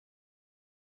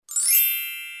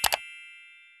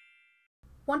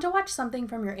Want to watch something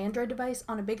from your Android device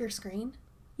on a bigger screen?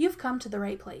 You've come to the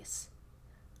right place.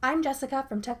 I'm Jessica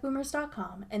from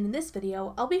techboomers.com, and in this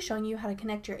video, I'll be showing you how to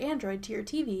connect your Android to your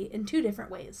TV in two different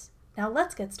ways. Now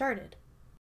let's get started.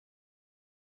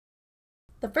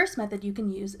 The first method you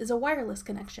can use is a wireless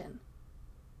connection.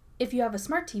 If you have a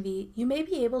smart TV, you may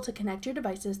be able to connect your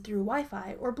devices through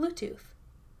Wi-Fi or Bluetooth.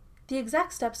 The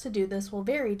exact steps to do this will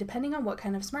vary depending on what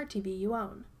kind of smart TV you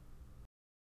own.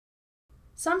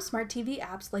 Some smart TV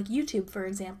apps, like YouTube for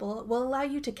example, will allow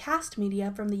you to cast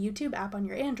media from the YouTube app on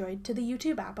your Android to the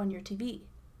YouTube app on your TV.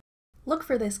 Look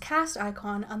for this cast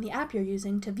icon on the app you're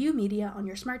using to view media on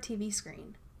your smart TV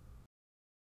screen.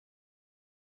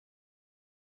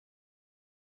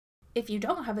 If you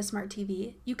don't have a smart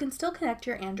TV, you can still connect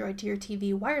your Android to your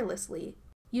TV wirelessly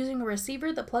using a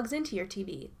receiver that plugs into your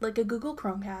TV, like a Google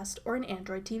Chromecast or an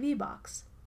Android TV box.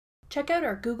 Check out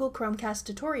our Google Chromecast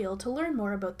tutorial to learn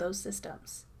more about those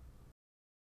systems.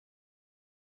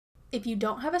 If you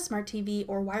don't have a smart TV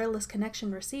or wireless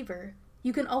connection receiver,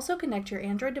 you can also connect your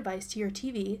Android device to your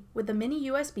TV with a mini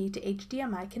USB to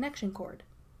HDMI connection cord.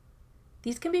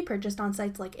 These can be purchased on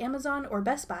sites like Amazon or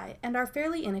Best Buy and are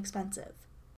fairly inexpensive.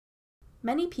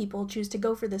 Many people choose to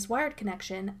go for this wired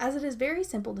connection as it is very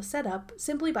simple to set up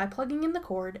simply by plugging in the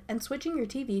cord and switching your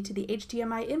TV to the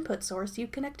HDMI input source you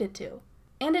connected to.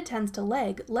 And it tends to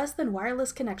lag less than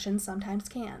wireless connections sometimes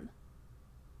can.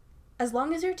 As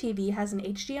long as your TV has an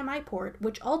HDMI port,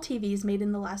 which all TVs made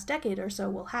in the last decade or so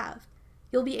will have,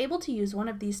 you'll be able to use one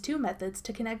of these two methods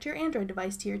to connect your Android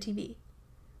device to your TV.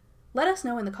 Let us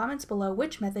know in the comments below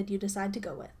which method you decide to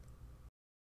go with.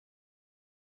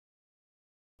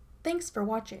 Thanks for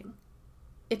watching.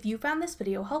 If you found this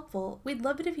video helpful, we'd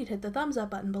love it if you'd hit the thumbs up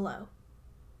button below.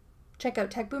 Check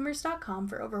out techboomers.com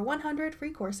for over 100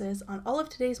 free courses on all of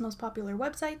today's most popular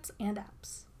websites and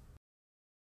apps.